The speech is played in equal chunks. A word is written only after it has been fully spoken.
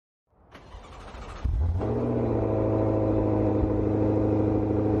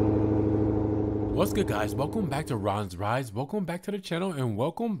What's good, guys? Welcome back to Ron's Rides. Welcome back to the channel, and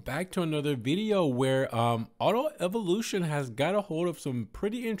welcome back to another video where Auto Evolution has got a hold of some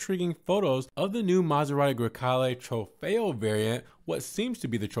pretty intriguing photos of the new Maserati Grecale Trofeo variant, what seems to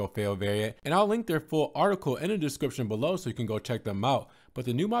be the Trofeo variant, and I'll link their full article in the description below so you can go check them out. But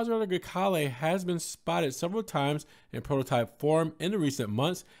the new Maserati Grecale has been spotted several times in prototype form in the recent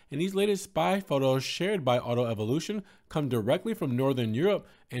months, and these latest spy photos shared by Auto Evolution come directly from Northern Europe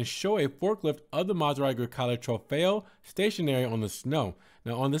and show a forklift of the Maserati Grecale Trofeo stationary on the snow.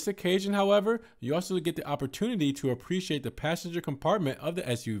 Now, on this occasion, however, you also get the opportunity to appreciate the passenger compartment of the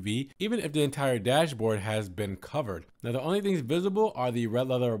SUV, even if the entire dashboard has been covered. Now, the only things visible are the red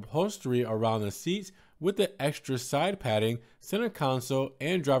leather upholstery around the seats with the extra side padding, center console,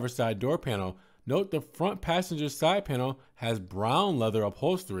 and driver's side door panel. Note the front passenger side panel has brown leather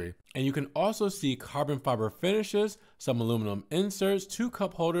upholstery, and you can also see carbon fiber finishes, some aluminum inserts, 2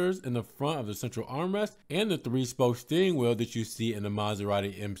 cup holders in the front of the central armrest, and the 3-spoke steering wheel that you see in the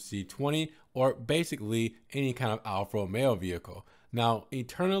Maserati MC20, or basically any kind of Alfa Romeo vehicle. Now,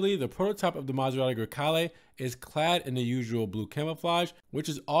 internally, the prototype of the Maserati Grecale is clad in the usual blue camouflage, which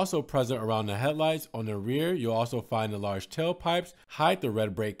is also present around the headlights. On the rear, you'll also find the large tailpipes hide the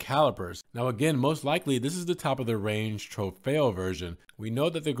red brake calipers. Now again, most likely this is the top of the range Trofeo version. We know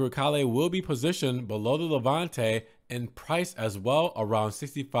that the Grecale will be positioned below the Levante in price as well, around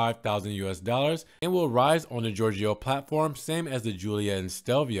 $65,000 US, and will rise on the Giorgio platform, same as the Giulia and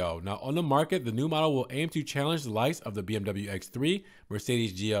Stelvio. Now on the market, the new model will aim to challenge the likes of the BMW X3,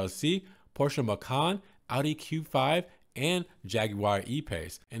 Mercedes GLC, Porsche Macan, Audi Q5, and Jaguar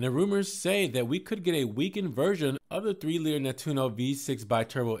E-Pace. And the rumors say that we could get a weakened version of the 3-liter Nettuno V6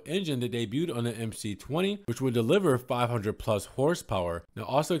 bi-turbo engine that debuted on the MC20, which would deliver 500 plus horsepower. Now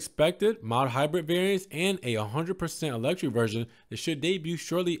also expected mild hybrid variants and a 100% electric version that should debut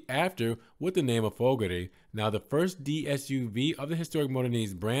shortly after with the name of Folgore. Now the first D SUV of the historic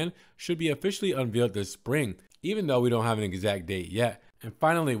Modenese brand should be officially unveiled this spring, even though we don't have an exact date yet. And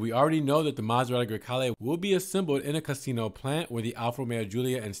finally, we already know that the Maserati Grecale will be assembled in a Casino plant where the Alfa Romeo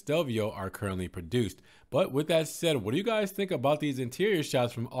Giulia and Stelvio are currently produced. But with that said, what do you guys think about these interior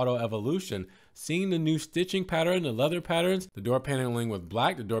shots from Auto Evolution? Seeing the new stitching pattern, the leather patterns, the door paneling with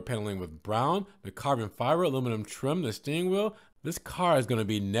black, the door paneling with brown, the carbon fiber aluminum trim, the steering wheel. This car is going to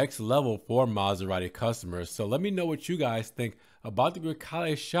be next level for Maserati customers. So let me know what you guys think about the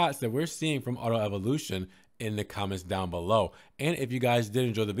Grecale shots that we're seeing from Auto Evolution in the comments down below. And if you guys did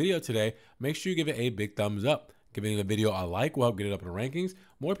enjoy the video today, make sure you give it a big thumbs up. Giving the video a like will help get it up in the rankings.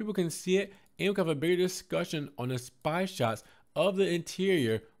 More people can see it, and we can have a bigger discussion on the spy shots of the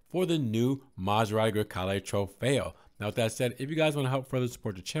interior for the new Maserati Grecale Trofeo. Now with that said, if you guys want to help further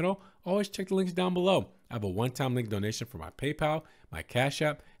support the channel, always check the links down below. I have a one-time link donation for my PayPal, my Cash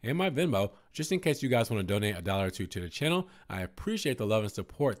App, and my Venmo, just in case you guys want to donate $1 or $2 to the channel. I appreciate the love and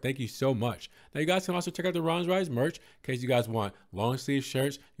support. Thank you so much. Now you guys can also check out the Ron's Rides merch in case you guys want long sleeve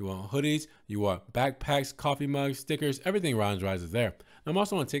shirts, you want hoodies, you want backpacks, coffee mugs, stickers, everything Ron's Rides is there. I'm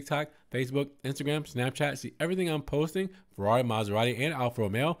also on TikTok, Facebook, Instagram, Snapchat. See everything I'm posting, Ferrari, Maserati, and Alfa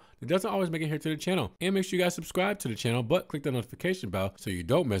Romeo. It doesn't always make it here to the channel. And make sure you guys subscribe to the channel, but click the notification bell so you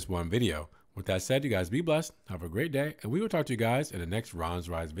don't miss one video. With that said, you guys be blessed, have a great day, and we will talk to you guys in the next Ron's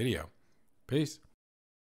Rides video. Peace.